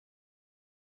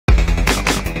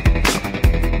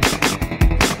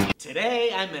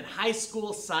Today I'm in high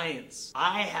school science.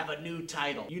 I have a new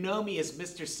title. You know me as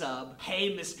Mr. Sub.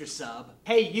 Hey, Mr. Sub.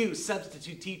 Hey, you,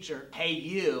 substitute teacher. Hey,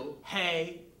 you.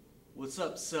 Hey, what's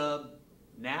up, sub?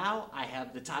 Now I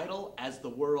have the title as the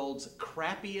world's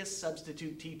crappiest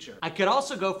substitute teacher. I could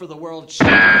also go for the world's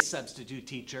shittiest substitute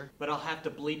teacher, but I'll have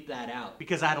to bleep that out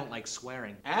because I don't like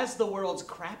swearing. As the world's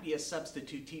crappiest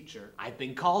substitute teacher, I've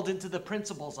been called into the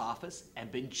principal's office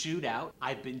and been chewed out.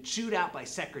 I've been chewed out by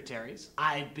secretaries.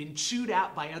 I've been chewed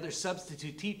out by other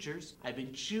substitute teachers. I've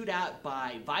been chewed out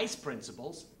by vice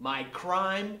principals. My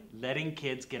crime, letting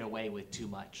kids get away with too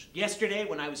much. Yesterday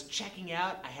when I was checking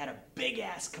out, I had a big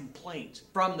ass complaint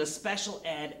from the special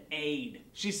ed aide.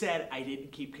 She said I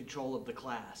didn't keep control of the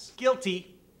class.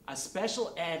 Guilty. A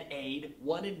special ed aide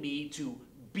wanted me to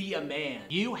be a man.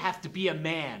 You have to be a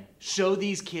man. Show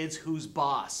these kids who's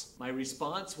boss. My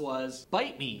response was,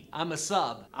 bite me, I'm a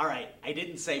sub. All right, I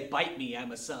didn't say bite me,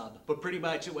 I'm a sub, but pretty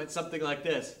much it went something like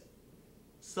this.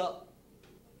 Sup.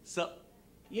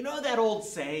 You know that old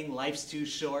saying, life's too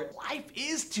short? Life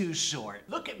is too short.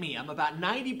 Look at me, I'm about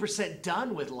 90%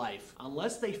 done with life.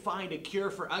 Unless they find a cure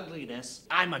for ugliness,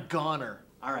 I'm a goner.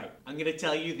 All right, I'm gonna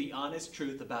tell you the honest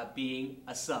truth about being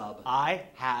a sub. I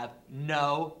have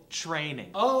no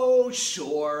training. Oh,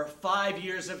 sure, 5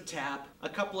 years of tap, a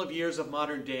couple of years of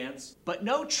modern dance, but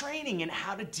no training in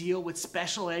how to deal with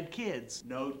special ed kids.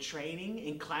 No training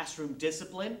in classroom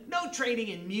discipline. No training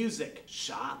in music.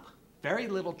 Shop. Very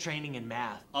little training in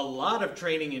math. A lot of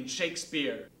training in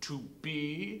Shakespeare. To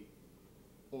be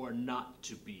or not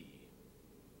to be.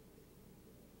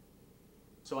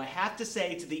 So I have to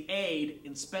say to the aide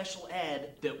in special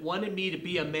ed that wanted me to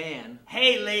be a man,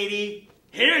 hey lady,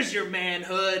 here's your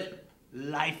manhood.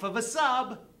 Life of a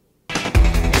sub.